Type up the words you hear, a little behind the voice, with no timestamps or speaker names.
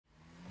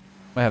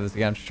I have this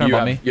again. She's trying to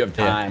bump me. You have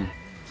time.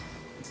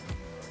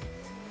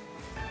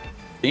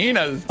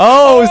 Tina's.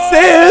 Oh,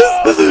 sis!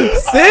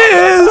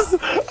 Sis!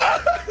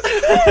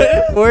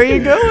 Where are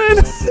you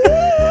going?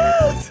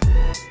 Sis!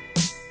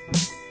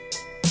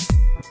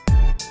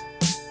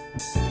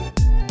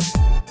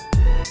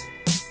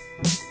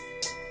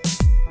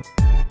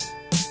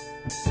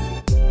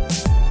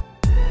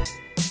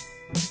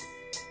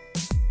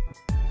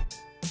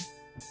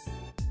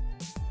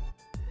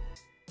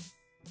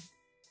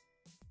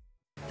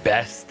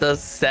 Best of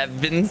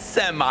 7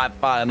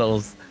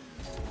 semifinals.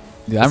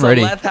 Yeah, I'm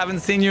ready. Leth,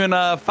 haven't seen you in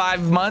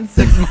 5 months,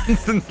 6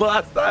 months since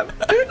last time.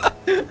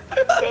 Dude,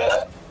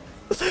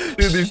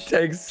 these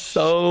take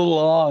so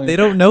long. They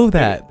don't know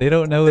that. They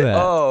don't know that.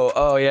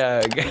 Oh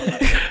yeah.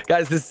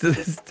 Guys,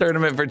 this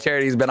tournament for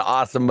charity has been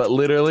awesome, but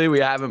literally we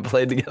haven't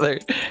played together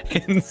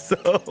in so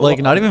long. Like,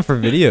 not even for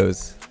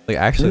videos. Like,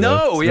 actually.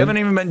 No, we haven't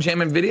even been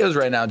jamming videos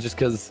right now just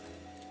because.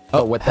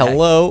 Oh, what the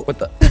hello. Heck? What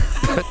the?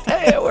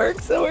 Hey, it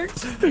works. It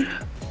works.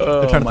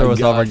 They're trying to throw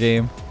us off our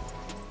game.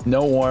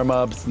 No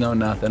warm-ups, no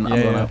nothing.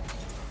 Yeah.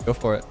 Go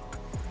for it.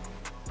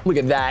 Look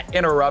at that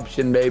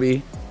interruption,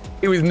 baby.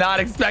 He was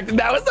not expecting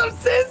that. What's up,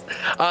 sis?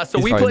 So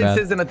we played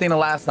Sis and Athena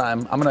last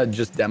time. I'm gonna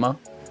just demo.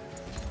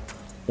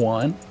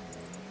 1.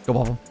 Go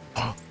ball.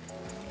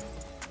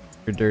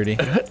 You're dirty.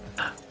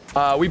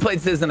 We played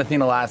Sis and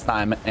Athena last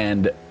time,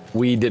 and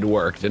we did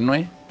work, didn't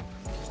we?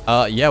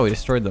 Yeah, we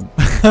destroyed them.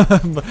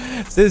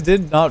 Sis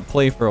did not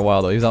play for a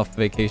while though. He was off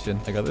vacation.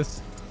 I got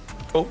this.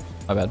 Oh,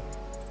 my bad.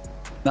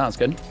 No, it's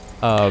good.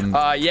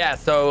 Yeah.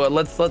 So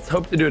let's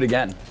hope to do it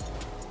again.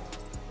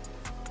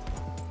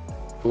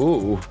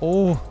 Ooh.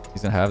 Oh,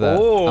 he's gonna have that.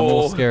 Ooh. I'm a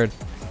little scared.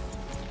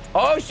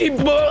 Oh,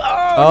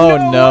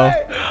 Oh no.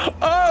 Way.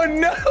 Oh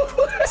no.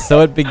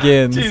 So it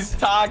begins. She's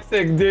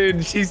toxic,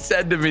 dude. She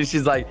said to me,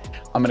 she's like,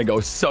 I'm gonna go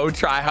so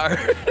try hard.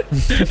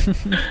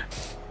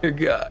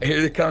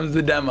 Here comes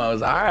the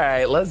demos. All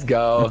right, let's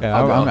go. Okay,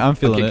 I'm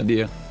feeling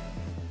it.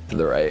 To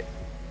the right.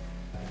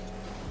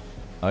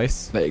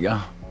 Nice. There you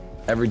go.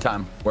 Every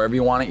time, wherever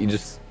you want it, you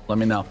just let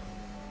me know.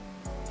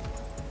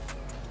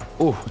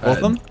 Ooh, both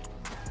of them.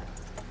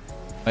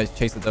 Nice,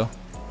 chase it though.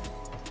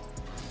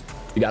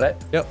 You got it?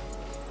 Yep.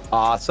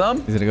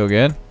 Awesome. He's gonna go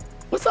again.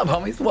 What's up,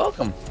 homies?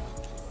 Welcome.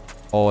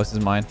 Oh, this is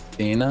mine.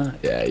 Tina.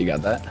 Yeah, you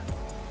got that.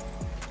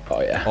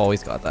 Oh yeah.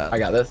 Always got that. I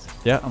got this.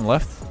 Yeah, on the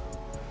left.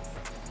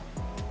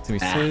 It's gonna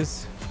be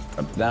Sis.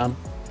 Up down.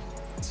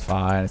 It's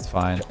fine. It's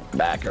fine.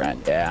 Back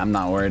around. Yeah, I'm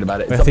not worried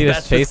about it. It's a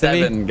best best of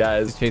 7, me?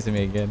 guys. He's chasing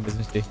me again,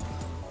 isn't she?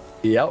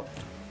 Yep.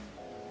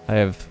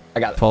 I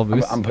got 12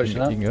 boosts. I'm pushing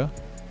up. You can go.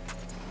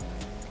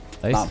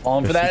 Nice. Not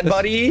falling for that,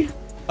 buddy.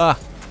 Ah.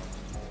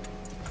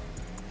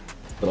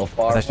 Little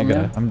far That's from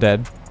actually good. I'm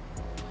dead.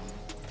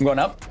 I'm going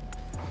up.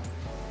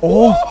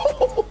 Oh.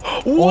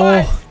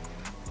 What? Oh.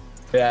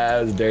 Yeah,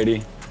 that was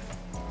dirty.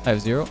 I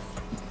have 0.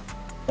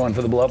 Going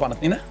for the blow up on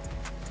Athena.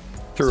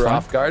 Threw her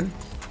off guard.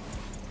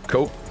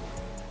 Cool.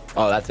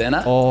 Oh, that's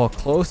Anna. Oh,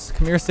 close.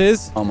 Come here,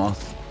 Sis.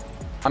 Almost.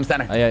 I'm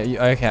center.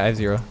 Yeah, okay, I have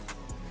 0.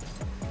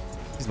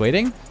 He's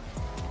waiting.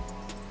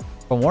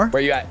 One more.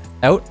 Where you at?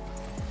 Out.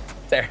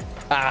 There.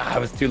 Ah, I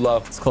was too low.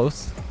 It's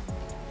close.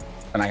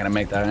 I'm not gonna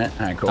make that, right?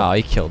 All right, cool. Oh,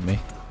 he killed me.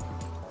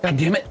 God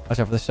damn it. Watch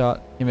out for the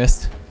shot. He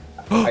missed.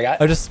 I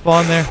got. I just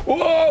spawned there.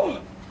 Whoa.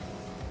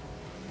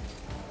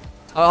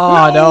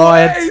 Oh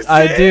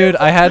no, dude,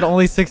 I had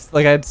only 6.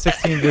 Like I had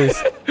 16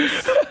 boosts.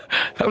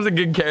 That was a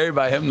good carry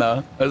by him,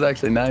 though. That was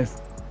actually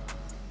nice.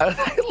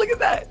 Look at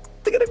that.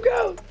 Look at him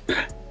go.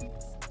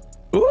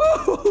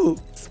 Ooh,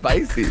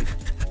 spicy.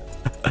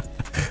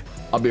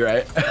 I'll be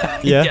right.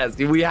 Yeah. Yes,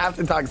 we have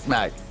to talk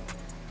smack.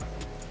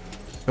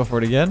 Go for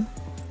it again.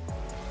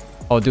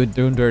 Oh, dude,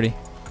 doing dirty.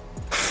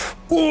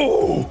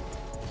 Ooh.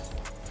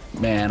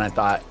 Man, I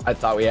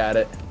thought we had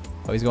it.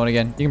 Oh, he's going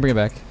again. You can bring it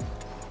back.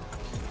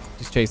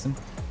 Just chasing.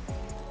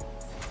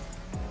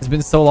 It's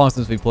been so long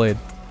since we played.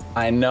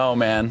 I know,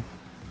 man.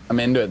 I'm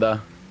into it though.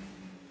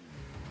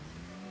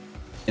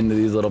 Into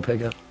these little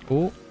pickups.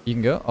 Ooh, you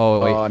can go.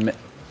 Oh wait.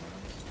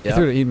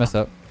 He messed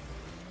up.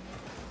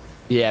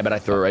 Yeah, but I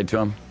threw it right to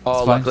him.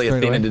 Oh, fine. luckily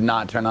Athena did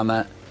not turn on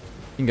that.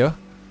 You can go.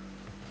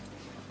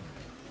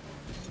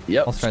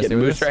 Yep, just getting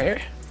a boost right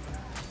here.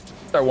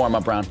 It's our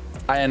warm-up round.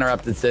 I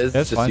interrupted Sis.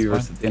 Yeah, it's just you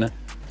versus Athena.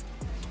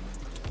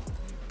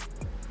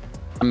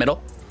 I'm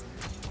middle.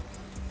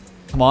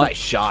 Come on. Nice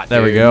shot,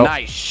 There dude. we go.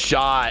 Nice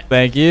shot.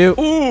 Thank you.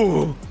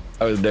 Ooh.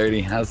 That was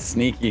dirty. That was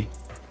sneaky.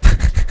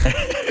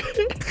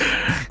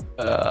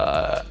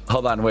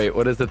 Hold on, wait.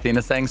 What is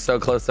Athena saying? So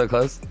close, so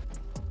close?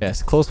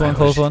 Yes, close one,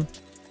 close one.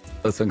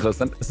 Close one, close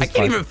one. I can't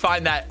fine. even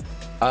find that.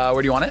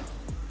 Where do you want it?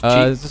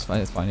 It's just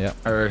fine. It's fine, yeah.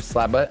 Or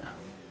slab butt,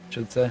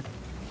 should say.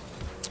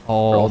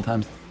 Oh. For old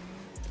times.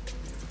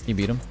 You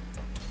beat him.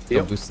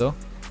 Yep. No boost though.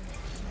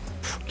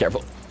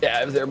 Careful.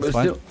 Yeah, is there a boost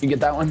fine. too? You get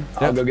that one?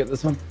 Yep. I'll go get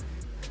this one.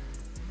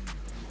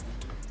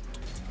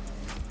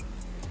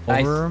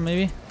 Over,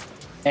 maybe?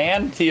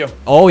 And to you.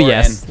 Oh,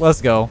 yes.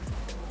 Let's go.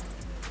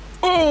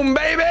 Ooh! Boom,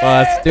 baby.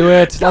 Let's do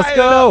it. Let's Tie it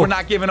go. up. We're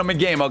not giving them a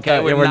game, okay?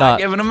 Yeah, we're not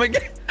giving them a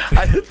game.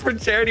 For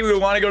charity, we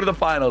want to go to the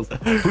finals.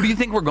 Who do you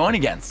think we're going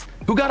against?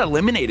 Who got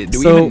eliminated? Do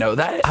we even know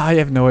that? I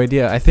have no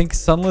idea. I think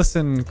Sunless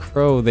and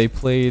Crow, they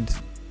played...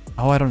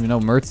 Oh, I don't even know.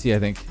 Mertzy, I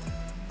think.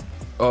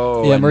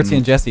 Oh, yeah, Mertzy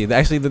and Jesse.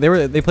 Actually,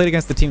 they played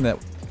against the team that...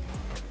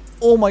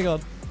 Oh my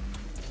god.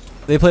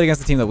 They played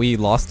against the team that we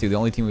lost to. The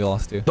only team we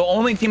lost to. The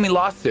only team we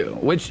lost to,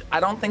 which I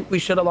don't think we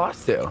should have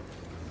lost to.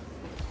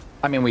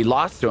 I mean, we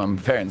lost to them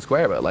fair and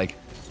square, but like...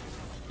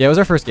 Yeah, it was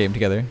our first game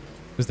together.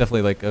 It was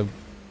definitely like a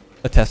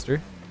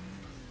tester.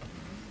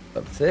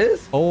 This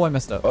is? Oh, I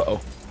messed up. Uh-oh.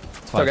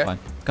 It's fine, okay. it's fine.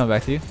 It's coming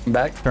back to you. I'm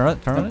back. Turn on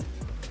it, turn on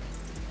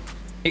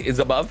it. Is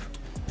above.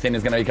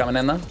 Athena's gonna be coming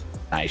in though.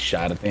 Nice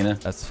shot, Athena.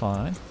 That's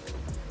fine.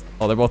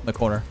 Oh, they're both in the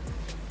corner.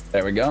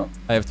 There we go.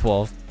 I have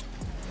 12.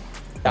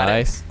 Got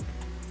nice. it.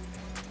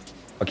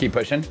 I'll keep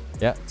pushing.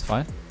 Yeah, it's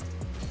fine.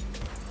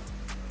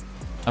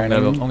 I'm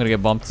gonna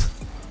get bumped.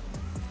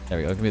 There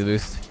we go. Give me the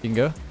boost. You can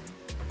go.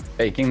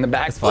 Faking the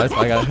back. It's fine. It's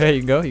fine. I got it. Hey, you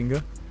can go. You can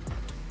go.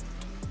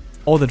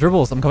 Oh, the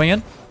dribbles. I'm coming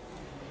in.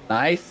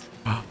 Nice.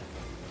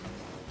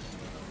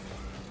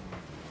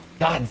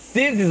 God,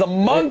 Sizz is a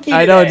monkey.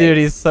 I know, dude.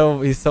 He's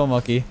so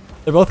monkey.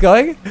 They're both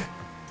going.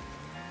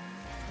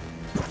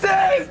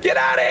 Sizz, get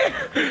out of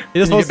here. He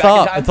just won't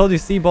stop. I told you,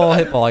 see ball,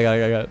 hit ball. I got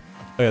it. Okay,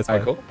 that's fine.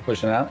 All right, cool.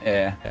 Pushing it out.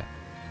 Yeah.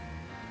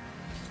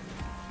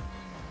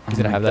 He's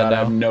gonna have that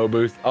now. No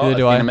boost. Oh, Neither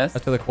do I. Missed.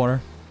 That's to the corner.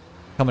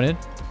 Coming in.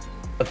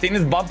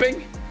 Athena's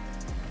bumping.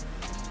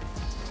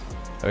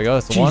 There we go.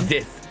 That's the one.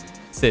 Jesus.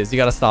 Sizz, you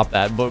gotta stop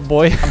that,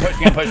 boy.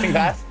 I'm pushing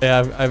fast. Yeah,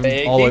 I'm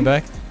all the way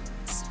back.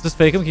 Just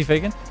fake him. Keep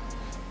faking.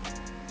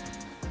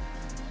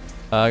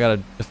 I gotta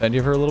defend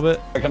you for a little bit.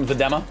 Here comes the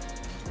demo.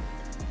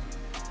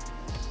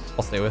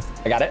 I'll stay with.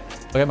 I got it.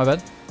 Okay, my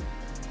bad.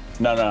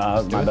 No, that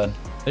was my bad.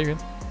 There you're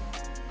good.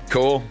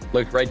 Cool.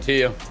 Look right to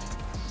you.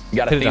 You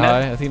got Hit it Athena.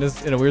 high.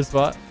 Athena's in a weird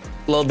spot.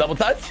 Little double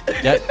touch.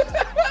 Yeah.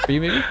 For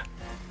you, maybe?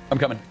 I'm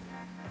coming.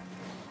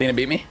 Athena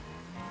beat me.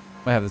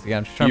 Might have this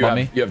again. She's trying to bump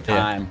me. You have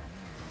time.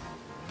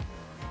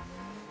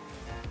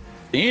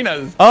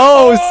 Athena's.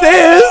 Oh,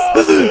 Sizz!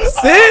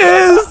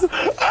 Sizz!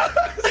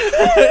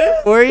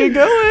 Where are you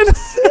going?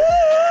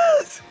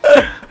 Sizz!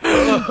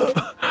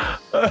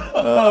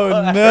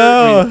 Oh,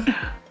 no.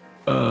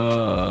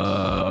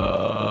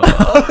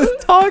 That was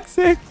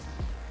toxic.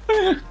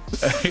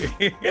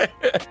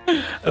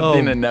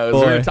 Athena knows. We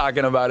were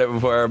talking about it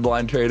before our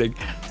blind trading.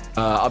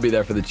 I'll be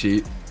there for the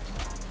cheat.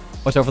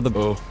 Watch out for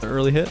the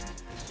early hit.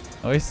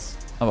 Nice.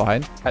 I'm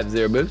behind. Had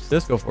 0 boost.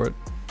 Just go for it.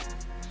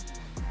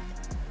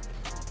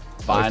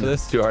 Fine.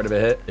 This too hard of a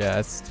hit. Yeah,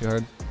 it's too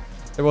hard.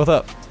 They're both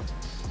up.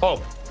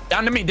 Oh,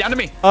 down to me. Down to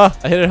me. I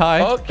hit it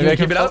high. Oh, can you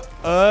keep it up?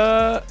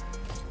 No,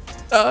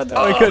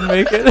 I couldn't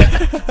make it.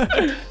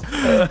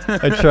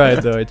 I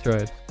tried though. I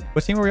tried.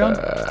 What team were we on?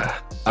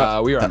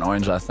 We were on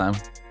orange last time.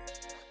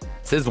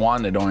 Sizz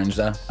wanted orange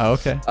though. Oh,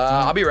 okay.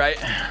 I'll be right.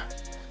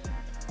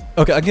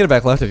 Okay, I can get it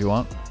back left if you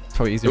want. It's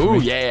probably easier for me.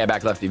 Ooh, yeah,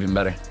 back left even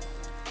better.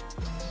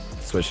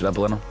 Switch it up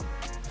a little.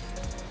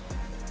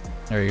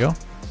 There you go.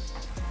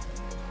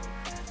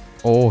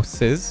 Oh,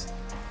 Sizz.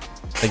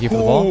 Thank you for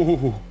the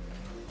ball.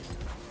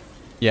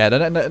 Yeah,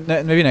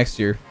 maybe next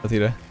year,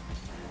 Lathita.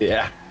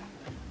 Yeah.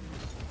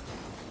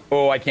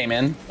 Oh, I came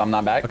in. I'm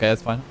not back. Okay,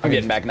 that's fine. I'm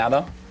getting back now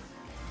though.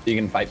 You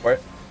can fight for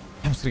it.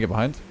 I'm just gonna get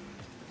behind.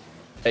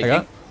 Hey, I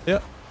got it. Yeah.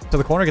 To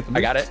the corner, get the move.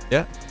 I got it.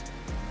 Yeah.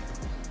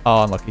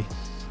 Oh, unlucky.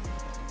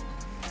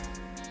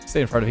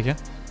 Stay in front if you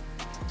can.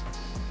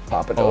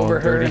 Pop it over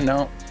her.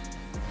 No.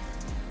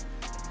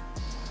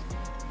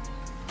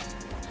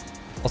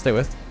 I'll stay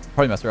with.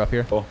 Probably mess her up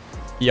here. Oh.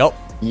 Yep.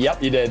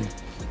 Yep, you did.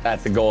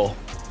 That's a goal.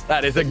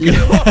 That is a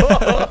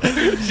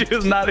goal. She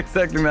was not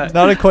expecting that.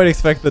 Not quite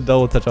expect the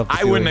double touch off the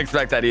I wouldn't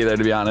expect that either,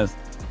 to be honest.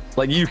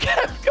 Like, you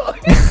kept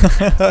going.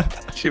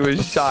 She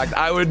was shocked.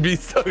 I would be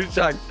so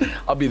shocked.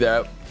 I'll be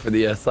there for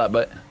the slap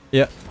butt.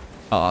 Yeah.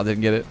 Oh, I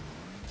didn't get it.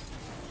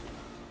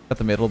 Got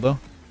the middle, though.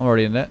 I'm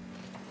already in net.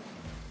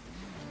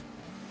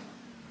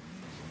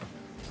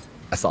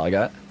 That's all I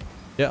got.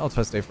 Yeah, I'll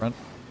try to stay front.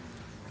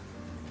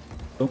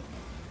 Oh.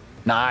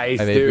 Nice,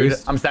 dude.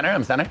 Boost. I'm center.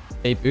 I'm center.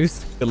 8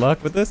 boost. Good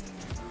luck with this.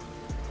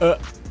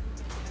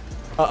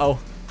 Uh-oh.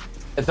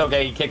 It's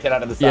okay. He kicked it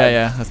out of the side.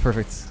 Yeah, that's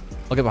perfect.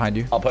 I'll get behind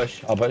you. I'll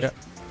push. I'll push. Yeah.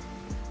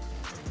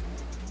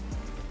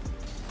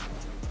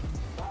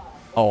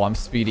 Oh, I'm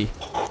speedy.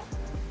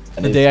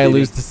 The day I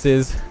lose to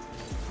Sizz.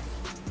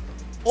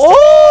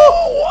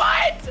 Oh,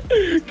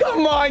 what?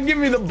 Come on, give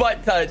me the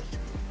butt touch.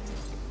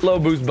 Low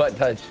boost butt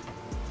touch.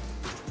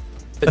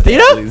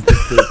 Athena?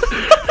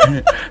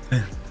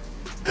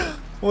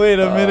 Wait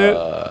a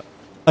minute.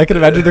 I can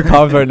imagine their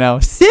comms right now.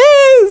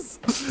 Sizz!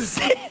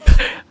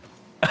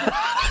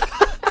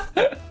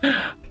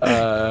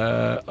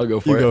 I'll go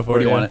for it. Go for Where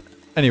it. do you want it?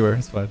 Anywhere,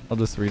 it's fine. I'll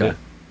just read it.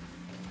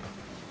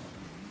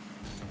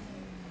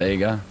 There you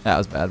go. That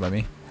was bad by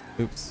me.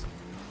 Oops.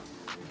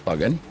 All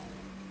good.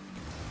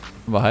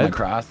 I'm behind. I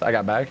crossed. I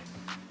got back.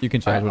 You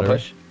can charge I'll whatever.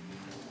 push.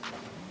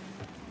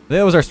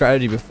 That was our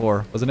strategy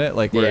before, wasn't it?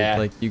 Like, where Yeah.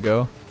 like you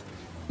go.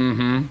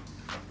 Mm-hmm.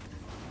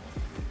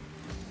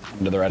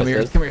 Into the red.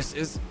 Come here,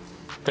 Sis.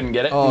 Couldn't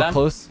get it. Oh, None?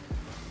 close.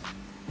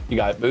 You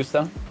got it, boost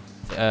though.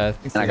 I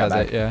think And I got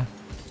that's that. it. Yeah.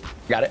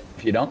 Got it.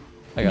 If you don't,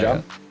 I good got job.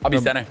 it. I'll be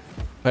center.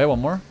 Okay, one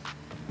more.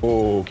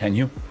 Oh, can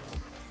you?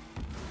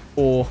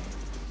 Oh,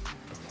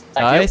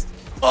 Back nice. you.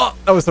 Oh,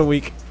 that was so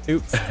weak.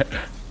 Oops.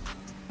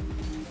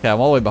 Yeah, I'm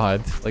all the way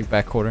behind, like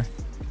back quarter.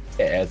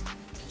 Yeah.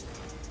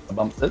 I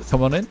bumped this.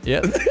 Come on in.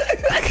 Yeah.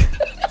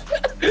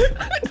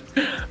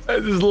 I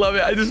just love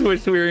it. I just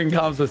wish we were in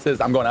comms with this.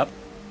 I'm going up.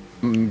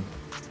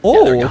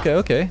 Oh, there we go. okay,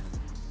 okay.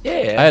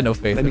 Yeah. I had no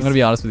faith. I'm gonna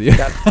be honest with you.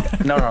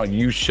 No,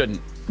 you shouldn't.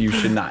 You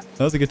should not.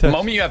 That was a good The touch.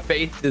 moment you have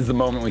faith is the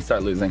moment we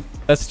start losing.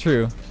 That's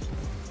true.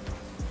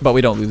 But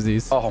we don't lose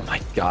these. Oh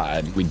my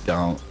God, we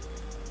don't.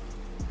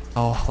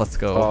 Oh, let's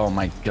go. Oh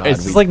my God.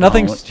 It's just like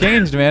nothing's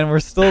changed, man. We're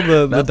still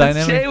the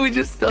dynamic. We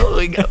just still.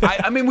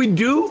 I mean, we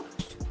do.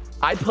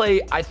 I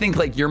think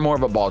like you're more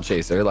of a ball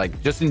chaser,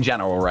 like just in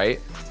general, right?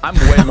 I'm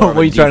way more. What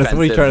are you trying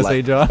to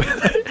say, John?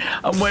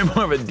 I'm way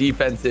more of a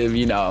defensive,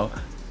 you know,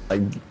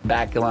 like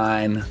back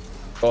line,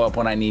 go up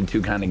when I need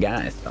to kind of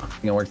guy. So I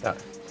think it works out.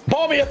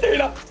 Ball me,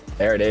 Athena.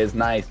 There it is.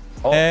 Nice.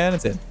 Oh. And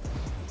it's in.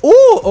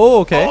 Ooh, oh,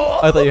 okay. Oh.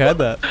 I thought you had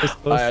that.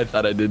 I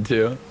thought I did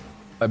too.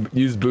 I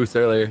used boost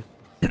earlier.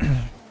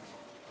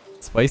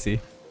 Spicy.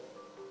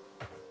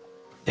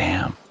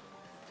 Damn.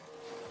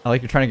 I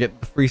like you're trying to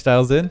get the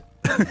freestyles in.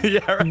 Yeah,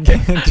 right.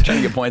 Trying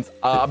to get points.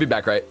 I'll be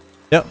back right.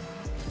 Yep.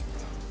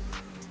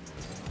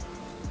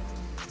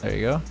 There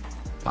you go.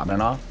 Popping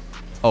it off.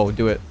 Oh,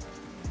 do it.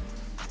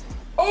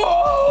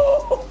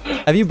 Oh!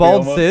 Have you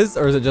balled Sizz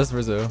or is it just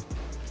Rizzo?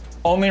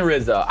 Only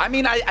Rizzo. I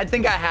mean, I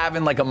think I have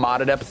in like a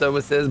modded episode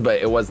with Sizz, but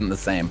it wasn't the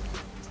same.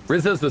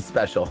 Rizzo's was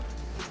special.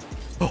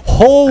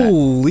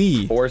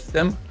 Holy! Forced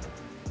him.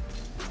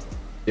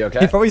 You okay?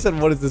 He probably said,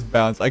 "What is this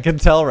bounce?" I can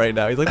tell right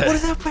now. He's like, "What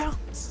is that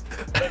bounce?"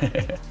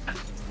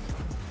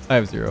 I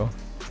have 0.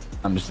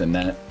 I'm just in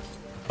net.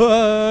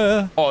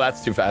 Uh, Oh,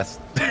 that's too fast.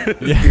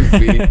 yeah. Too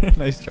speedy.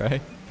 Nice try.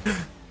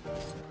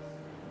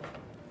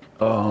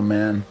 Oh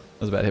man. That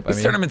was a bad hit by These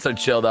me. tournaments are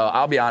chill though.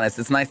 I'll be honest.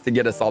 It's nice to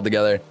get us all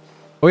together.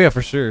 Oh yeah,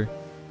 for sure.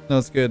 No,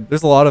 it's good.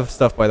 There's a lot of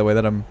stuff, by the way,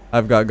 that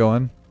I've got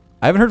going.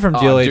 I haven't heard from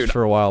GLH dude.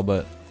 for a while,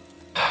 but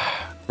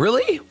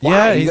Really? Yeah,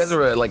 Why? You he's- guys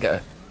were like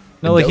a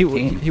no, like dope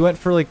team. he went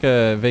for like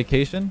a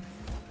vacation.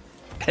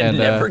 and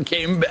never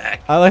came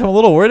back. I'm a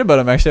little worried about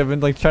him actually. I've been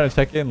like trying to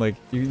check in. Like,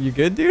 you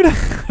good, dude?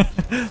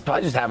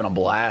 Probably just having a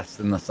blast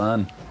in the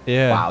sun.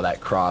 Yeah. Wow,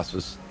 that cross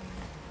was.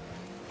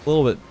 A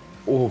little bit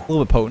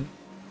potent.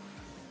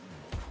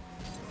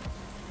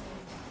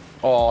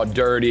 Oh,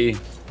 dirty.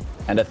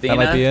 And Athena.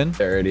 might be in.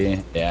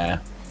 Dirty. Yeah.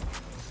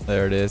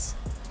 There it is.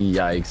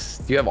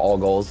 Yikes. Do you have all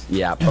goals?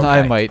 Yeah. Okay.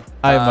 I might.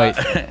 I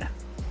might.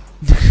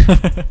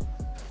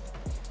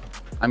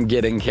 I'm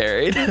getting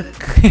carried.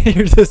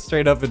 You're just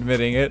straight up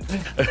admitting it.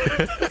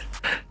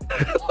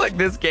 Like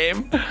this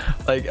game,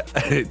 like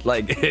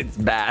it's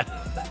bad.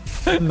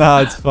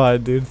 Nah, it's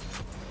fine, dude.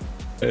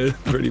 It's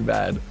pretty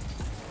bad.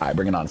 All right,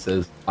 bring it on,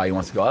 Sizz. Oh, he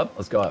wants to go up?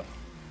 Let's go up.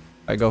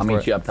 I go I'll for meet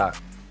it. you up top.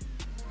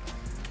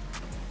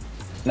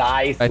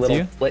 Nice That's little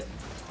you? flick.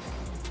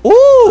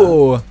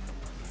 Ooh.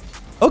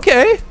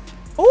 Okay.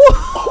 Ooh.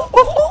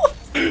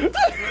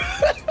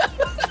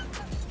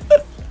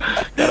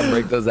 Gotta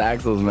break those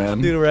axles, man.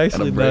 Dude, we're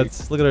actually Gotta break.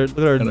 nuts. Look at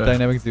our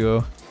dynamic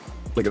duo.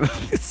 Look at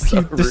that. It's so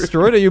You rude.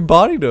 destroyed it. You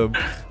bodied him.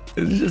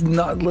 It's just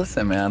not.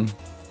 Listen, man.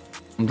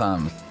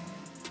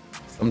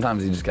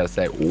 Sometimes you just gotta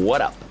say,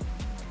 "What up?"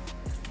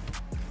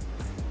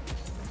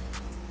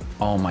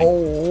 Oh my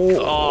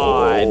God!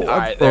 All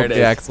right, there it the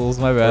is. axles.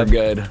 My We're bad.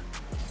 good.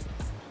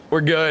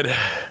 We're good.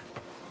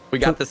 We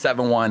got the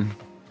 7-1.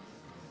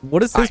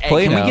 What is his Hey,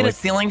 play can now? we get a Like-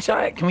 ceiling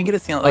shot? Can we get a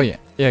ceiling? oh Like, yeah,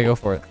 yeah. Go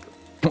for it.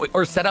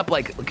 Or set up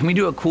like, can we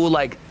do a cool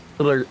like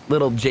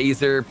little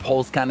jaser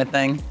pulse kind of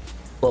thing?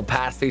 Little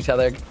pass to each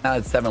other. Now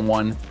it's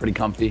 7-1. It's pretty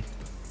comfy.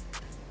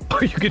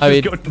 Or you could just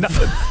I go mean- nuts.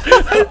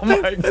 Oh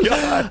my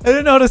God. I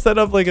didn't know how to set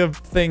up like a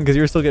thing because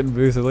you were still getting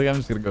boosted. Like, I'm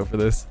just gonna go for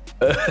this.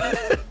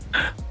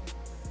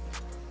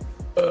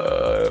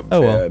 Oh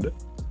well. man.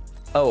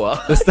 Oh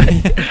well. This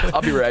thing.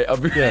 I'll be right. I'll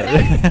be right.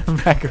 Yeah,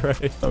 back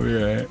right. I'll be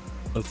right.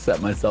 Let's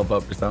set myself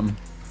up for something.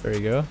 There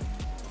you go.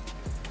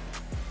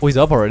 Oh, he's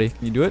up already.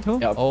 Can you do it to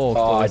him? Yep. Oh,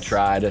 I close.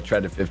 tried. I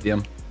tried to 50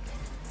 him.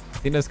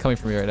 Athena's coming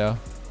for me right now.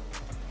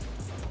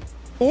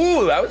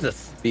 Ooh, that was a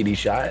speedy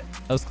shot.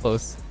 That was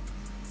close.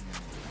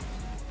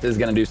 This is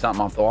gonna do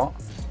something off the wall.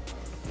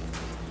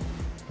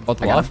 About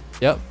the I got loft? him.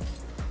 Yep.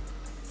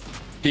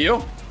 To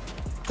you?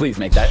 Please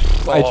make that.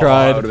 I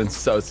tried. That would have been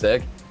so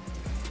sick.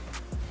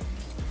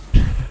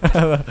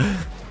 They're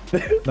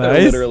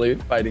Nice. literally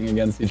fighting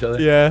against each other.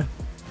 Yeah.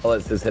 I'll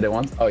let this hit it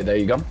once. Oh, there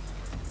you go.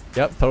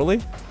 Yep,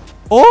 totally.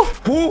 Oh!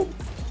 Ooh.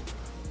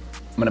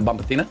 I'm gonna bump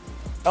Athena.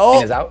 Oh!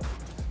 Athena's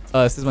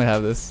out. Sis might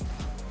have this. I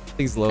think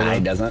he's low Nah, he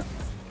though. doesn't.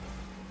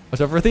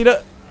 Watch out for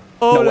Athena.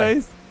 Oh, No way.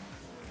 nice.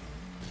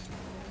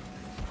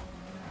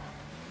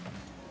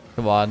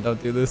 Come on,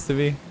 don't do this to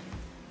me.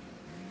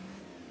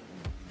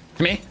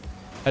 To me.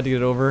 Had to get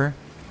it over her.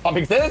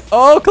 Pumping this.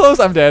 Oh, close.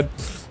 I'm dead.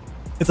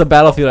 It's a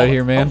battlefield out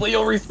here, man. Hopefully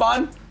you'll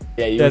respawn.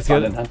 Yeah, you That's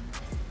respawned good. in time.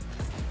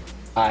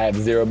 I have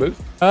 0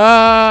 boost.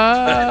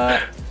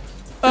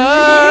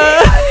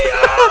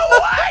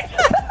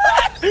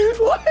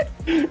 What?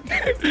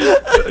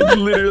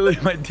 Literally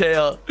my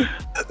tail.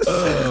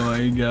 Oh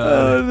my god.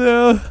 Oh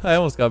no. I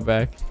almost got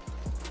back.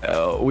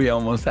 Oh, we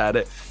almost had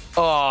it.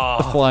 Oh.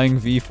 The flying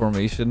V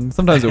formation.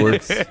 Sometimes it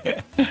works.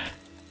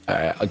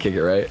 Alright, I'll kick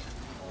it right.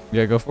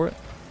 Yeah, go for it.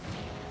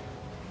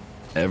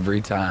 Every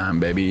time,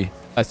 baby.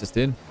 That's just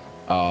in.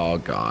 Oh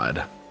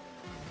god.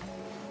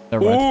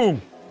 Never mind.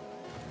 Ooh.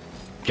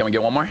 Can we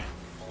get one more?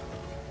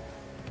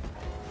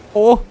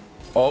 Oh.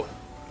 Oh.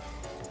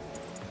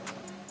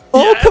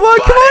 Oh, Yes, come on,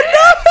 buddy.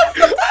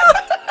 come on,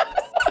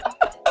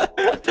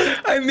 no!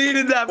 I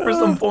needed that for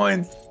some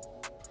points. Is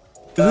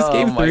this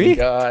game 3? Oh my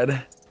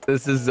god.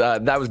 This is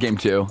that was game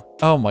 2.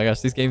 Oh my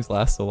gosh, these games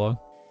last so long.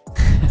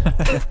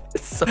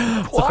 It's so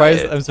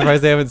quiet. I'm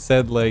surprised they haven't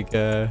said like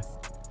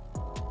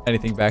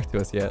anything back to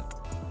us yet.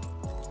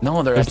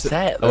 No, they're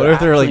upset. I wonder if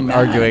they're like actually mad.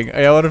 arguing.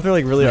 I wonder if they're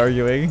like really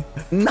arguing.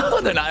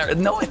 No, they're not.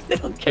 No, they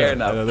don't care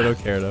enough. No, they don't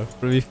care enough.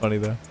 It'd be funny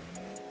though.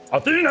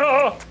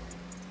 Athena!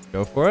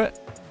 Go for it.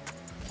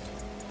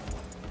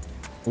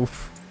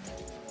 Oof.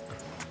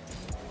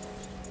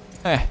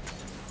 Eh.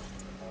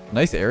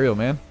 Nice aerial,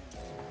 man.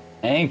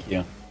 Thank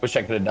you. Wish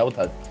I could have double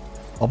touched.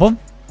 Album?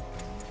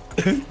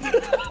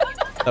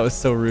 That was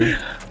so rude.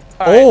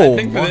 All right, Oh, I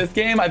think for this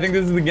game, I think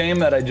this is the game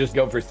that I just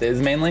go for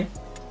Sizz mainly.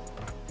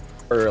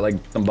 Or like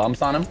some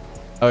bumps on him.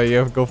 Oh,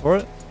 yeah, go for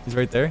it. He's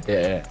right there.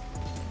 Yeah.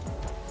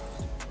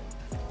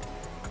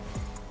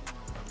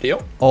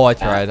 Deal? Oh, I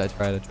tried.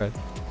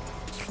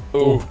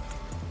 Ooh.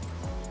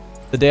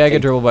 The day I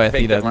get dribbled by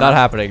Fake Athena. that one Not up.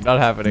 happening. Not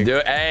happening. Do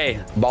it. Hey,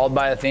 balled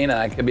by Athena.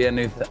 That could be a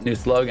new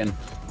slogan.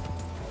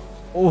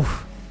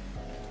 Oof.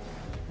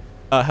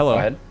 Hello. Go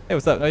ahead. Hey,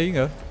 what's up? No, you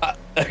can go.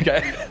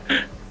 Okay.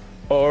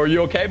 Oh, are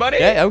you okay, buddy?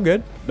 Yeah, I'm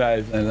good.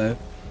 Nice.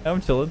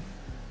 I'm chilling.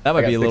 That I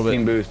might got be a little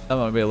 16 bit. boost. That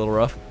might be a little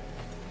rough.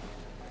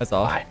 That's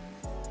all. Why?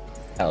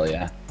 Hell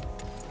yeah.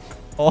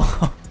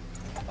 Oh.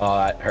 Oh,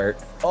 that hurt.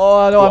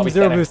 Oh no, Well, I'm we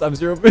 0 center. boost. I'm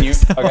 0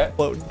 boost. Okay. I'm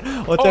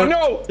floating. Watch Oh, out.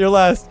 no! You're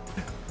last.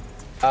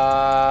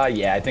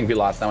 Yeah, I think we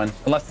lost that one.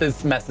 Unless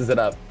this messes it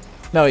up.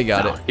 No, he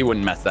got No, it. he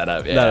wouldn't mess that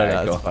up. Yeah, No,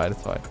 alright, it's cool. fine.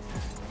 It's fine.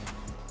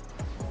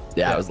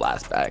 Yeah, I was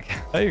last back.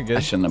 Oh, you're good. I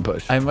shouldn't have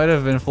pushed. I might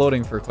have been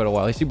floating for quite a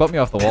while. She bumped me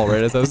off the wall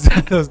right as I was,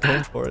 I was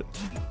going for it.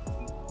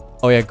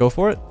 Oh yeah, go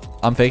for it.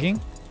 I'm faking.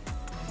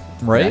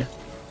 Right?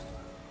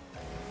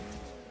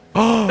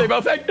 Oh, they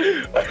both fake.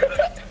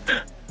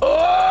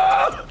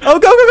 Oh, Oh,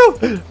 go, go,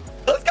 go!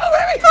 let's go,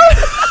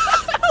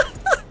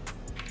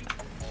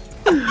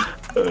 baby!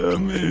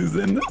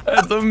 Amazing.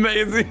 That's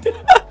amazing.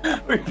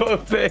 We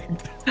both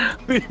faked.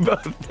 We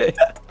both faked.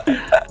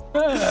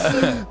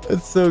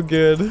 It's so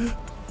good.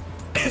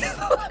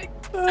 Like,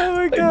 Oh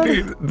my god.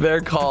 dude,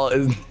 their call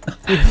is.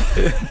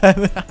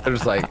 I'm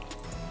just like,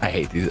 I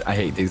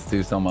hate these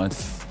two so much.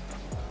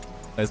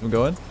 Nice one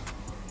going.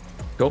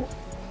 Go.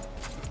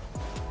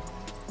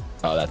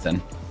 Oh, that's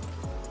in.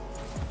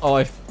 Oh,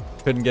 I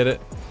couldn't get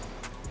it.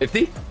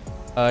 50?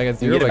 I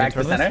got You 0. get it but I back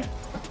can to turn center.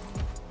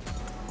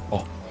 this.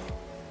 Oh.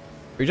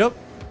 Free jump.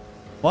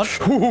 One.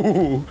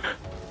 Ooh.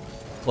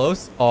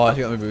 Close. Oh, I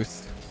got my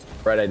boost.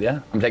 Right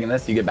idea. I'm taking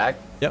this. You get back.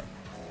 Yep.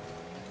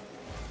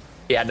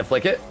 You had to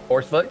flick it.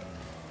 Force flick.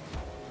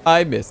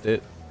 I missed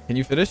it. Can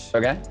you finish?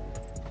 Okay.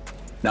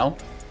 No.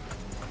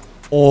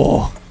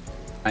 Oh.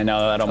 I know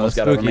that almost was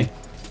got over spooky. me.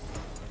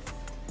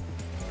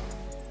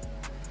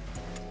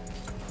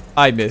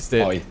 I missed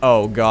it. Oh, yeah.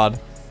 Oh god.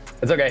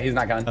 It's okay. He's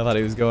not gone. I thought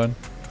he was going.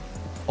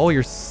 Oh,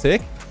 you're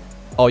sick?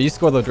 Oh, you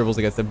score the dribbles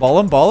against him. Ball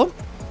him, ball him.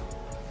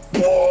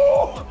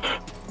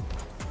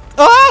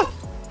 Ah!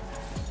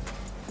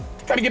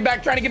 Trying to get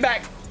back. Trying to get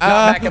back.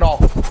 Ah. Not back at all.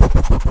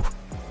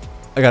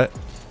 I got it.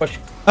 Push.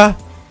 Ah.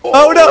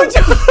 Oh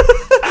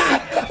no!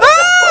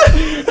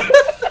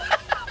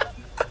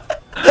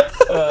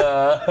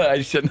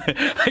 I shouldn't.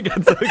 I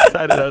got so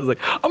excited. I was like,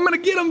 I'm going to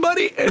get him,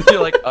 buddy. And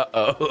you're like,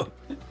 uh-oh.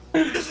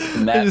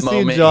 In that just seen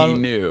moment, John- he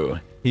knew.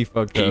 He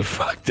fucked He up.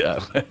 fucked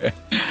up.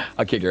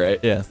 I'll kick it right.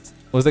 Yes.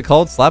 What was it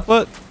called? Slap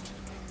butt?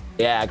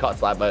 Yeah, I caught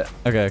slap butt.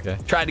 Okay, okay.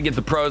 Tried to get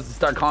the pros to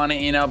start calling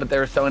it, you know, but they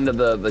were so into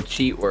the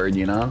cheat word,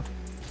 you know?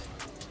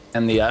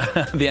 And the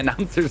the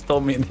announcers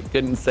told me they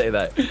couldn't say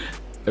that.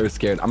 They were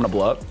scared. I'm going to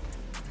blow up.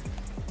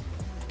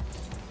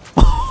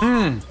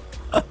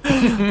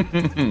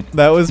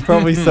 That was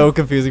probably so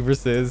confusing for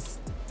Sizz.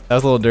 That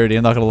was a little dirty,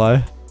 I'm not gonna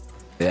lie.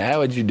 Yeah,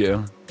 what'd you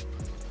do?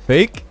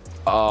 Fake?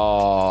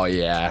 Oh,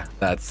 yeah.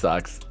 That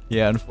sucks.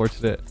 Yeah,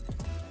 unfortunate.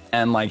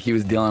 And, like, he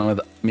was dealing with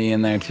me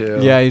in there, too.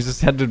 Yeah, he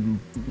just had to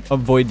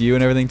avoid you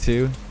and everything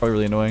too. Probably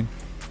really annoying.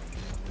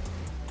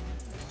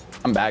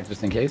 I'm back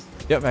just in case.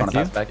 Yep, back Wanna to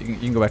you. pass back? You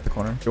can go back to the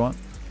corner if you want.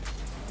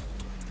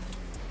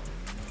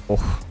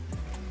 Oh.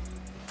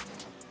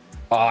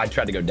 Oh, I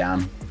tried to go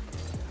down.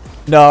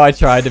 No, I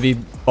tried to be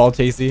ball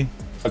chasey.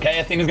 Okay,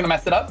 I think he's going to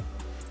mess it up.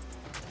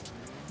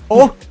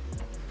 Oh!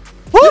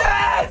 What?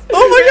 Yes!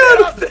 Oh my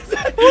god!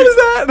 What is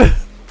that?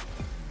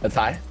 That's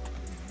high.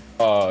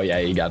 Oh, yeah,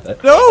 you got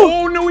that. No!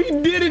 Oh, no, he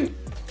didn't.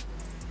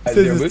 I had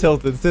Sizz zero is boost.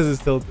 tilted. Sizz is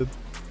tilted.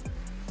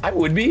 I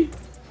would be.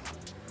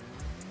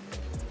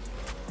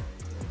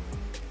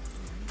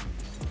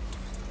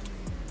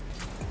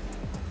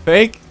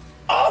 Fake.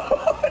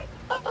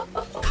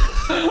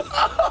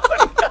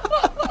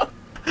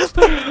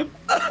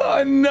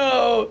 Oh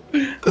no!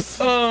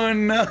 Oh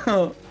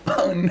no!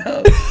 Oh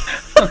no!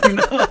 Oh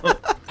no!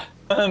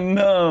 Oh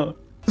no!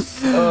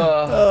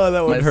 Oh,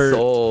 that would hurt.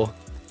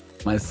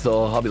 My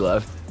soul. I'll be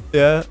left.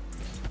 Yeah.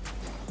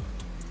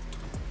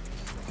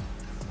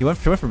 He went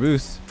for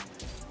boost.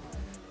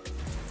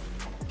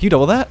 Can you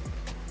double that?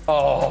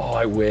 Oh,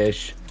 I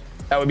wish.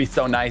 That would be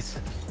so nice.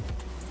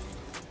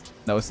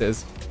 No, it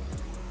says.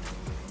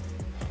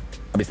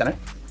 I'll be center.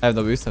 I have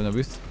no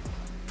boost.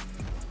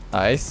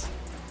 Nice.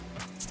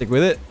 Stick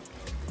with it.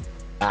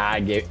 I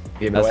gave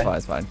it That's away. fine.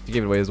 It's fine. You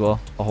gave it away as well.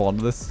 I'll hold on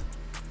to this.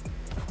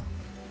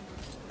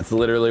 That's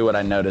literally what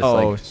I noticed.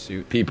 Oh, like,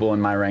 shoot. People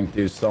in my rank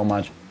do so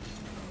much.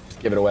 Just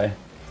give it away.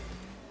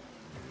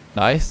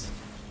 Nice.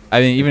 I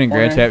mean, even in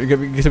Grand Champ,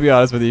 to be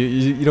honest with you,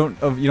 you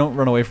don't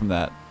run away from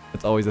that.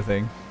 It's always a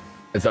thing.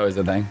 It's always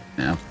a thing.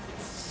 Yeah.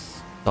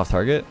 Soft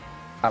target.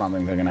 I don't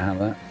think they're gonna have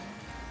that.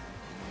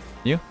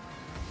 You.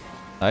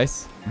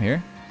 Nice. I'm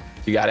here.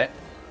 You got it.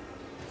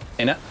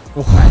 In it.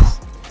 Oof. Nice.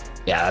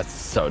 Yeah, that's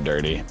so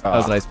dirty. That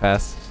was a nice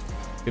pass.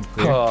 Good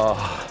clear.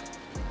 Oh.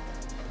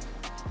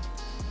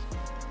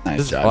 Nice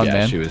This is job. fun, Yeah,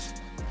 man. she was.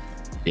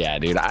 Yeah,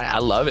 dude, I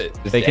love it.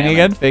 Just Faking jamming.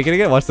 again. Faking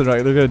again. Watch the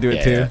right. They're gonna do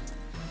it too. Yeah.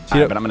 All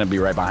right, but I'm gonna be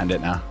right behind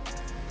it now.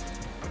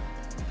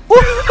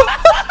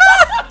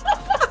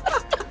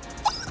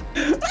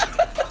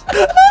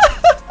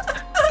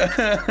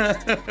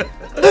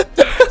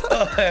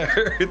 Oh, it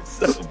hurts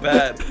so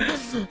bad.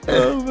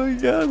 Oh my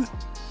god.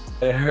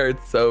 It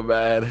hurts so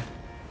bad.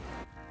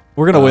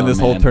 We're gonna win this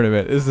whole man.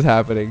 tournament. This is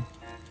happening.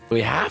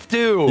 We have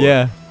to.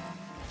 Yeah.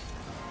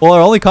 Well,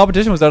 our only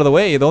competition was out of the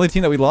way. The only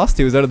team that we lost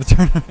to was out of the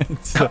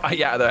tournament. So.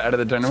 Yeah, they're out of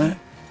the tournament.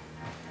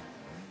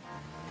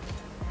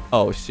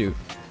 Oh shoot.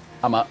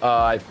 I'm up.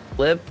 I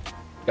flip.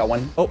 Got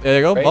one. Oh, there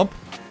you go. Right. Bump.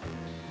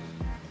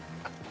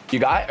 You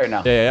got it or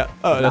no? Yeah.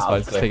 Oh, Nah, that's fine.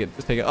 it's Just clear. take it.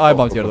 Just take it. Oh, I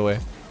bumped you out of the way.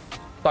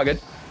 It's all good.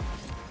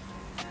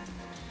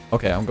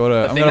 Okay, I'm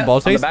gonna Athena, ball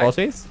on the chase. back. Ball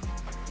chase.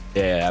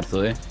 Yeah,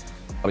 absolutely.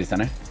 I'll be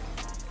center.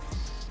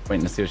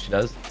 Waiting to see what she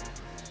does.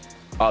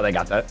 Oh, they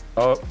got that.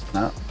 Oh,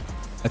 no.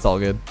 It's all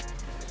good.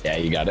 Yeah,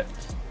 you got it.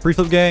 Free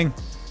flip gang.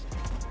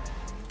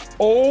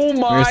 Oh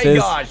my Assist.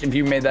 gosh, if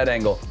you made that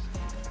angle.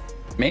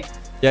 Me?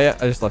 Yeah.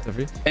 I just left it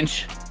for you.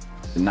 Pinch.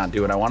 Did not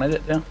do what I wanted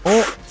it to.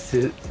 Oh.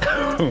 Sit.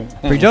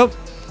 Free jump.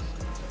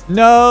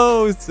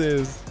 No,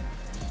 sis.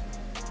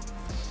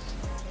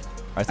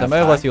 Alright, so I might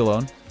have left you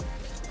alone.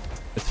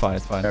 It's fine.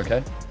 It's fine.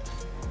 Okay.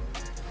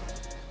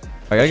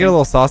 I gotta get a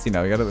little saucy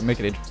now. We gotta make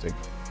it interesting.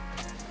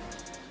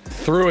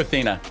 Through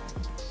Athena.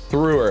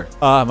 Through her.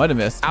 I might have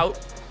missed. Out.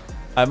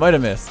 I might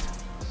have missed.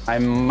 I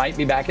might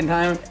be back in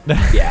time.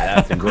 Yeah,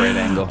 that's a great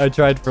angle. I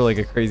tried for like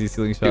a crazy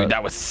ceiling shot. Dude,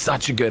 that was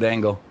such a good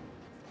angle.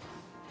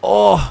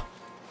 Oh.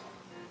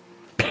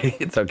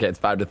 It's okay. It's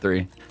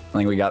 5-3. I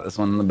think we got this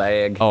one in the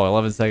bag. Oh,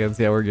 11 seconds.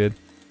 Yeah, we're good.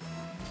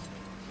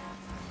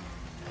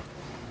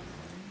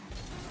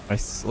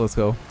 Nice. Let's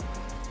go.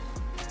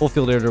 Full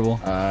field air dribble.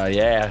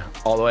 Yeah.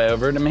 All the way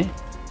over to me.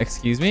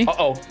 Excuse me?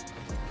 Uh-oh.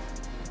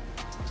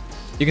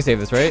 You can save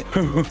this, right?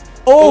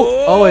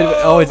 Oh,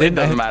 it It didn't.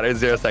 doesn't matter.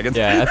 0 seconds.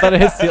 Yeah, I thought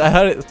it hit.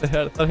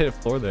 I thought it hit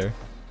floor there.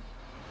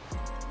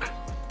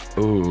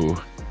 Ooh.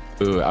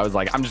 I was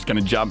like, I'm just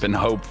gonna jump and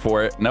hope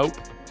for it. Nope.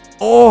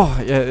 Oh,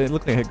 yeah, it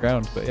looked like it hit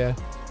ground, but yeah.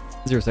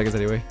 0 seconds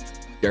anyway.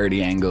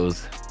 Dirty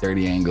angles.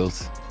 Dirty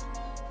angles.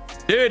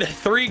 Dude,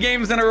 3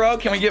 games in a row.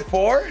 Can we get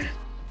 4?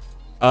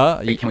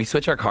 Hey, can we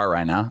switch our car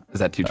right now? Is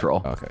that too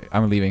troll? Okay,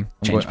 I'm leaving.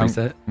 Change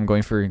preset? I'm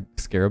going for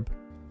Scarab.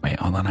 Wait,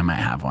 hold on. I might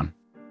have one.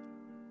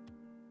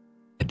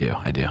 I do.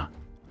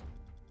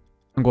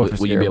 I'm going for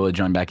Will you be able to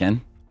join back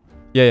in?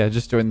 Yeah,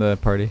 just join the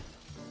party.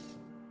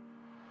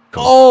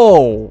 Cool.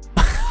 Oh!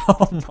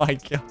 Oh my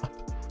god.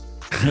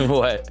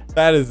 What?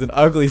 That is an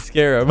ugly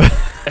Scarab.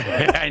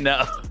 I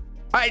know. All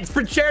right, it's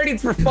for charity.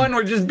 It's for fun.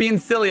 We're just being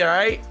silly, all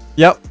right?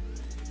 Yep.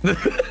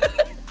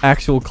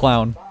 Actual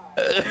clown.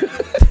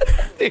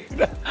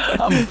 Dude,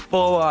 I'm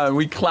full on.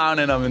 We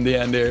clowning them in the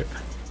end here.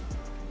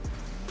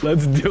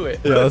 Let's do it.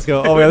 Yeah, let's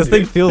go. Oh my god, this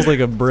thing feels like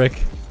a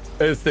brick.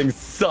 This thing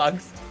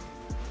sucks.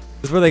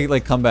 This is where they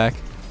like come back.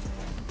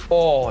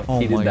 Oh, if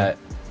he my did that.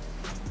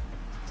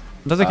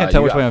 Sometimes I can't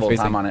tell you which got way I'm full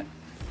facing. time on it.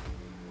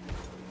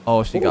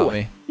 Oh, she got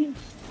me.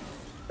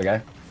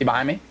 Okay. You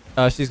behind me?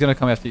 She's gonna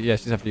come after you. Yeah,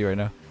 she's after you right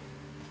now.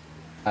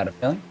 I had a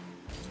feeling.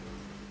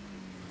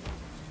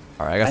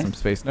 All right, I got some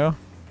space now.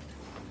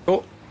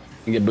 Cool.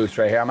 You get boost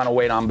right here. I'm gonna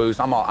wait on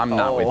boost. I'm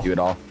not with you at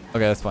all. Okay,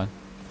 that's fine.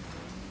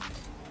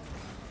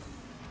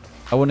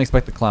 I wouldn't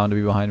expect the clown to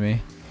be behind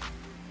me.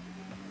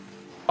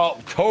 Oh,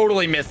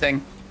 totally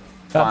missing.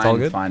 That's all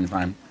good. Fine.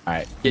 All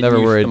right. Getting Never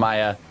used worried. to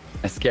my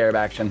scarab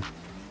action.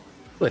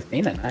 Ooh,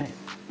 Athena, nice.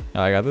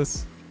 I got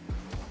this.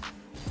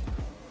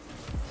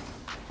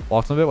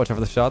 Walked him a bit. Watch out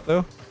for the shot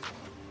though.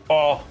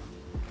 Oh.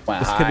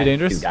 Went This high. could be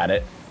dangerous. He's got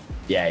it.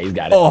 Yeah, he's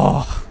got it.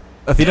 Oh,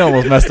 Athena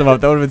almost messed him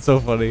up. That would have been so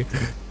funny.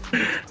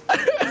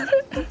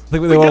 I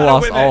think they would have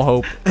lost all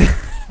hope.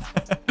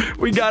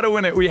 We gotta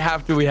win it. We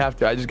have to.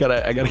 I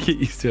gotta get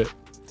used to it.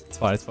 It's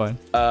fine. It's fine.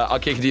 I'll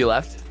kick it to you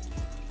left.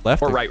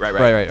 Left Or right.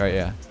 Right.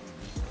 Yeah.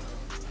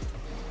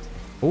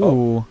 Ooh.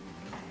 Oh.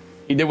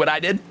 He did what I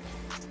did.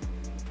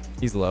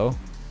 He's low.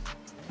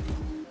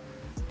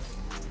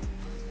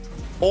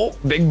 Oh,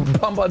 big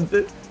bump on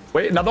this.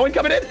 Wait, another one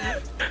coming in.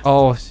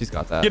 Oh, she's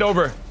got that. Get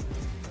over.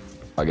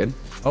 All good.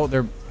 Oh,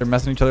 they're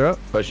messing each other up.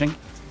 Pushing.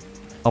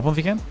 Help him if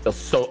you can.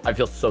 I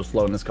feel so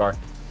slow in this car.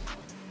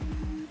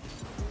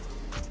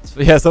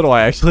 Yeah, so do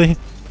I actually.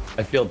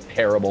 I feel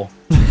terrible.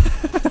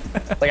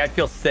 Like I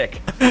feel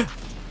sick.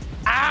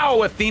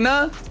 Ow,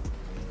 Athena.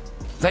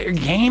 Is that your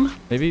game?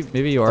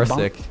 Maybe you are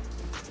sick.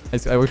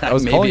 I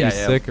was calling you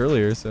sick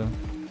earlier, so.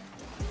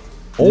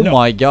 Oh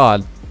my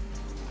god.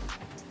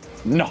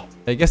 No.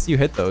 I guess you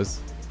hit those.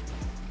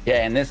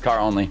 Yeah, in this car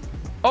only.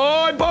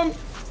 Oh, I bumped.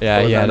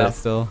 Yeah, he had it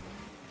still.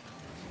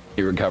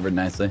 He recovered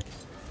nicely.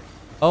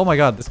 Oh my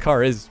god, this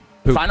car is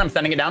poop. Fine, I'm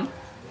sending it down.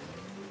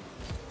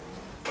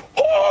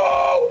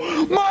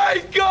 Oh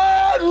my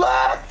god,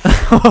 left.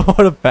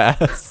 What a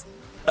pass.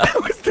 That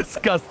was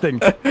disgusting.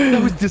 That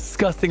was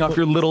disgusting off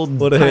your little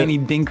tiny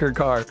dinker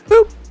car.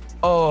 Boop.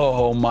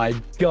 Oh my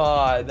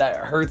god, that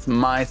hurts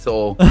my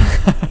soul.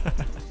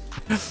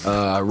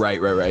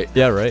 Right.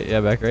 Yeah, right.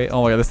 Yeah, back right.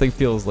 Oh my god, this thing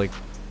feels like...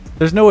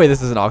 There's no way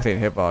this is an Octane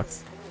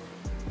hitbox.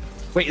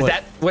 Wait, is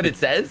that what it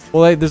says?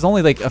 Well, there's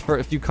only like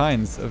a few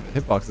kinds of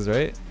hitboxes,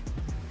 right?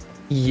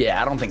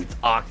 Yeah, I don't think it's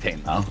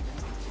Octane though.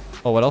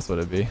 Oh, what else would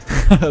it be?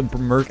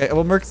 Merc.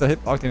 Well, Merc's a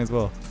hit Octane as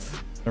well.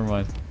 Never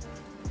mind.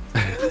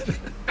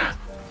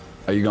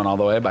 Are you going all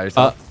the way by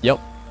yourself? Yep.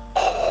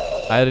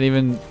 I didn't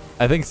even...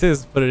 I think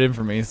Sis put it in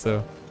for me,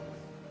 so...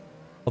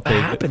 I'll take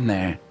What happened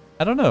there?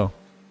 I don't know.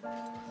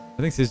 I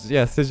think Sis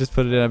just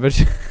put it in. I bet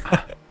you...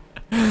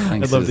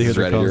 I'd love to hear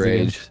the ready to calls again.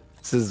 rage.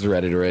 This is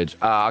ready to rage.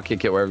 I'll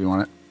kick it wherever you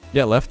want it.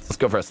 Yeah, left. Let's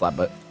go for a slap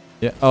butt.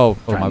 Yeah. Oh,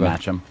 Try my and bad.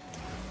 match him.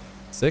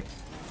 Sick.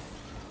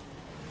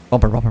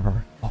 Bumper.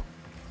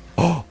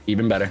 Oh.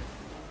 Even better.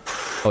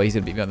 Oh, he's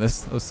gonna beat me on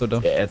this. That was so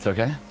dumb. Yeah, it's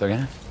okay. It's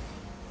okay.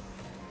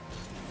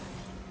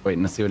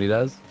 Waiting to see what he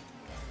does.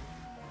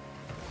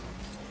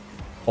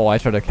 Oh, I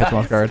tried to catch him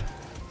off guard.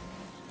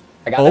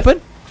 I got Open?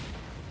 This.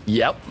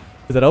 Yep.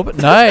 Is it open?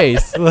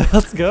 Nice.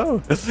 Let's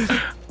go.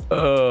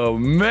 Oh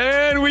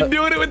man, we're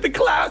doing it with the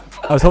cloud.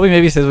 I was hoping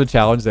maybe Sis would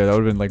challenge there. That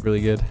would have been like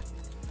really good.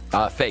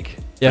 Fake.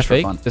 Yeah, Just for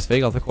fake. fun. Just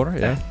fake off the corner.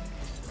 Yeah.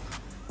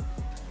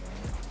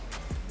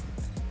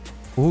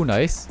 Ooh,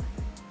 nice.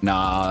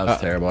 Nah, that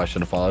was terrible. I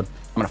should have followed.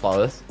 I'm gonna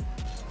follow this.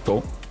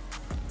 Cool.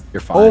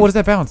 You're fine. Oh, what is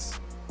that bounce?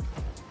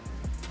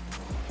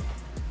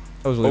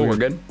 That was really Oh, weird.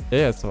 we're good.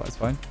 Yeah, it's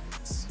fine.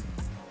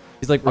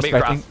 He's like I'll be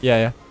respecting. across.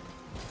 Yeah.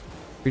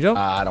 Free jump?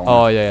 I don't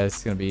Oh want yeah,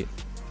 it's gonna beat.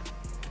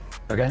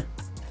 Okay.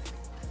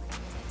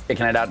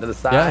 Kicking it out to the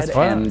Yeah, it's side,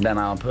 fine. and then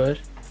I'll push.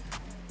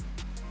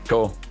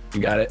 Cool. You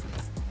got it.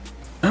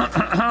 All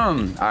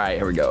right,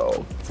 here we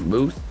go. Some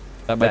boost.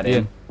 That might be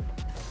in.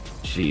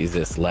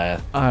 Jesus,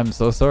 left. I'm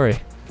so sorry.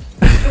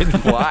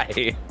 Why?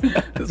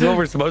 This is what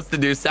we're supposed to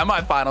do.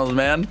 Semifinals,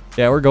 man.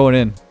 Yeah, we're going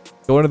in.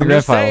 Going to the I'm grand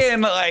just finals.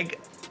 saying, like,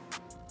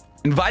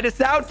 invite us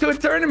out to a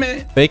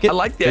tournament. Fake it. I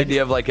like the Fake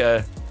idea of like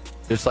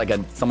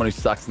someone who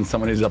sucks and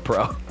someone who's a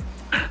pro.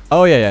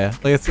 Oh yeah.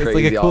 Like it's like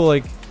Crazy a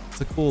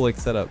cool like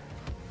setup.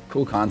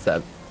 Cool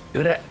concept.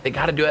 Do it. They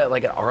got to do it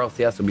like at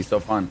RLCS. Would be so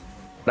fun.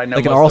 But I know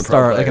Like an most of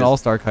the pro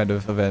all-star players- kind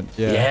of event.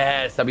 Yeah.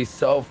 Yes, that'd be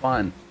so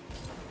fun.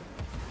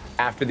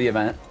 After the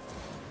event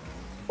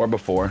or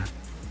before.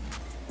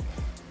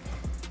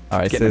 All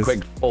right, Getting a Sis.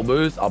 quick full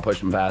boost. I'll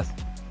push him fast.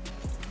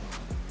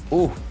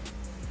 Ooh.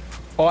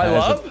 Oh, I Nice.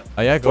 love.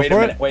 Oh yeah, go Wait a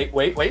for minute.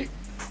 it. Wait.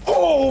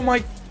 Oh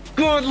my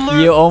good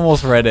lord. You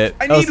almost read it.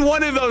 I That need was-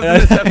 one of those in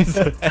this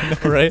episode. I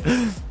know, right?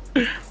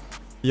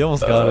 You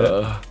almost got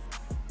it.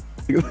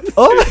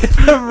 Oh,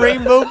 the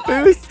rainbow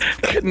boost.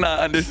 Could not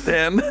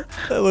understand.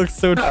 That looks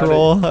so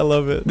troll. I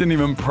love it. Didn't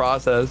even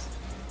process.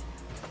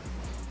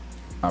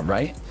 All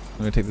right. I'm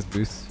gonna take this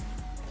boost.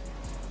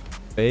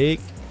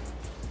 Fake.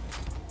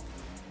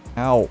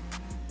 Ow.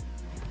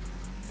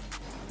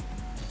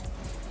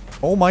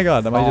 Oh my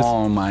god, that might just...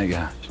 Oh my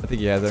gosh. I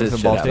think yeah, there's Just a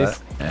shit ball out of chase.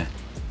 that. Yeah.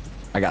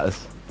 I got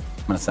this.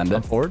 I'm gonna send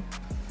On it. forward.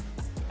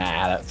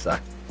 Ah, that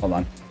sucked. Hold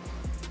on.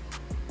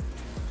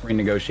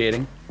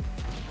 Renegotiating.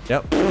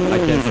 Yep. I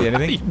can't see You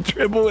anything.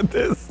 dribble with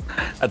this.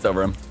 That's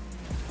over him.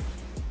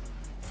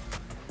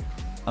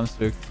 I'm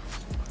spooked.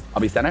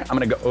 I'll be center. I'm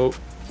gonna go. Oh.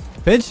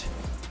 Pinch.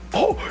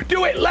 Oh,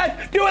 do it,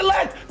 left. Do it,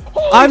 left.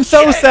 Holy I'm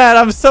so shit. sad.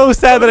 I'm so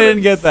sad that I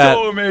didn't get that.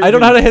 So amazing. I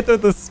don't know how to hit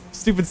with this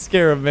stupid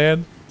scarab,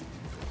 man.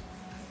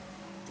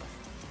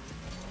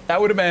 That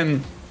would have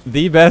been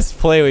The best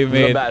play we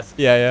made. the best.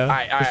 Yeah. All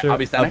right, for sure. I'll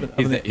be center. Up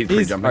in- He's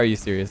free jumping. Are you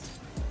serious?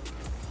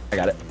 I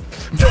got it.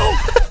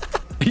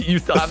 You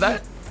still have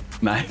that?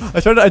 Nice.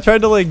 I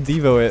tried to like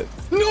Devo it.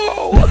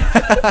 No.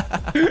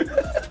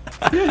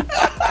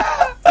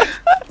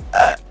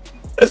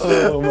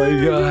 Oh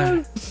my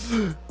god.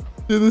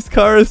 Dude, this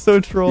car is so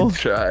troll. You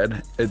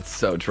tried. It's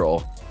so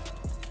troll.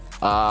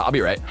 I'll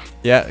be right.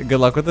 Yeah, good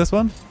luck with this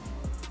one.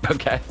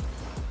 Okay.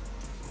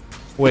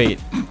 Wait.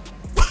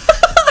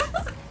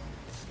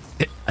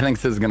 I think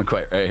Sis is gonna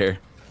quit right here.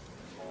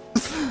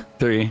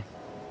 3,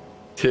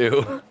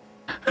 2.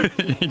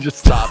 He just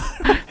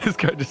stopped. His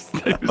car just,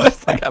 he was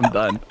just like, I'm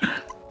done.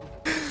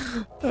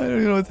 I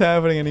don't know what's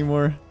happening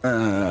anymore.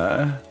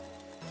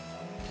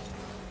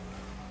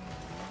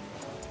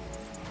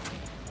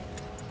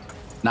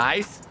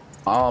 Nice.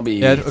 I'll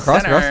be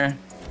across.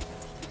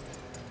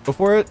 Go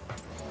for it.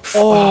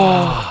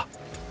 Oh.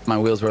 My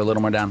wheels were a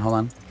little more down. Hold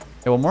on.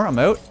 Hey, one more. I'm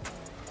out.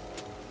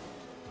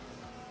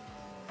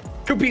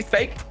 2-piece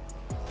fake.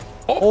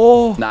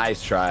 Oh.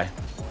 Nice try.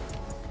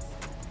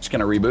 Just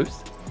gonna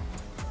reboost.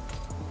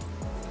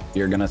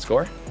 You're gonna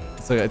score.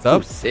 So it's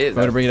up. I'm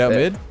gonna bring it out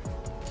mid.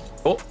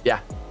 Oh,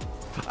 yeah.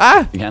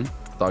 Ah! You can.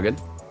 It's all good.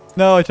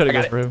 No, I tried to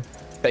go for him.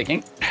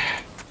 Faking.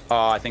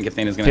 Oh, I think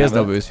Athena's gonna He has have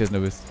no it. boost. He has no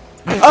boost.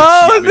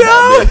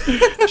 Oh,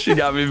 no! She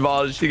got me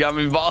balled. She got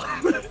me balled.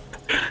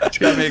 She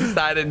got me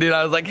excited, dude.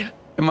 I was like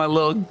in my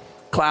little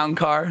clown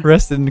car.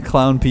 Rested in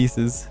clown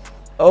pieces.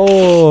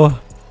 Oh.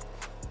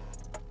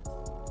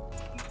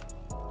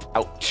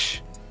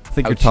 Ouch. I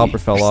think your topper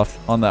fell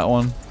off on that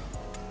one.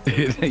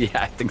 Yeah,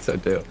 I think so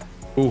too.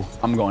 Ooh,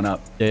 I'm going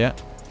up. Yeah.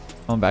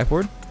 On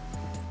backboard.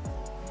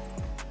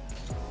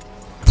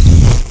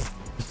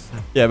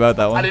 Yeah, about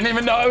that one. I didn't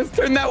even know I was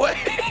turned that way.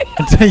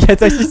 Yeah,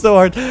 it's actually so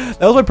hard.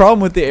 That was my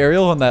problem with the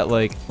aerial on that,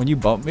 like, when you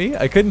bumped me,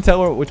 I couldn't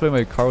tell which way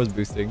my car was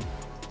boosting.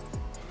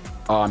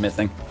 Oh, I'm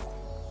missing.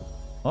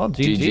 Oh,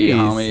 GG's. GG,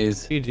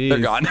 homies. GG's. They're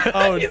gone.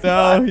 Oh, He's no,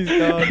 gone.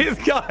 he's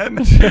gone.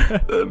 He's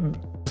gone.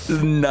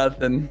 There's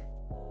nothing.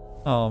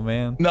 Oh,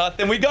 man.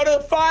 Nothing. We go to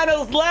the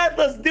finals.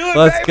 Let's do it,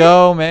 Let's baby.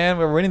 go, man.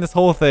 We're winning this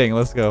whole thing.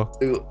 Let's go.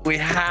 We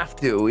have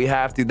to. We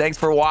have to. Thanks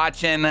for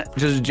watching.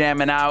 Just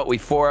jamming out. We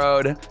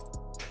 4-0'd.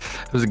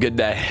 It was a good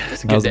day. It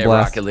was a good day of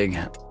Rocket League.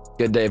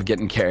 Good day of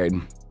getting carried.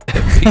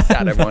 Peace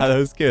out, everyone. That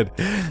was good.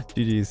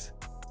 GG's.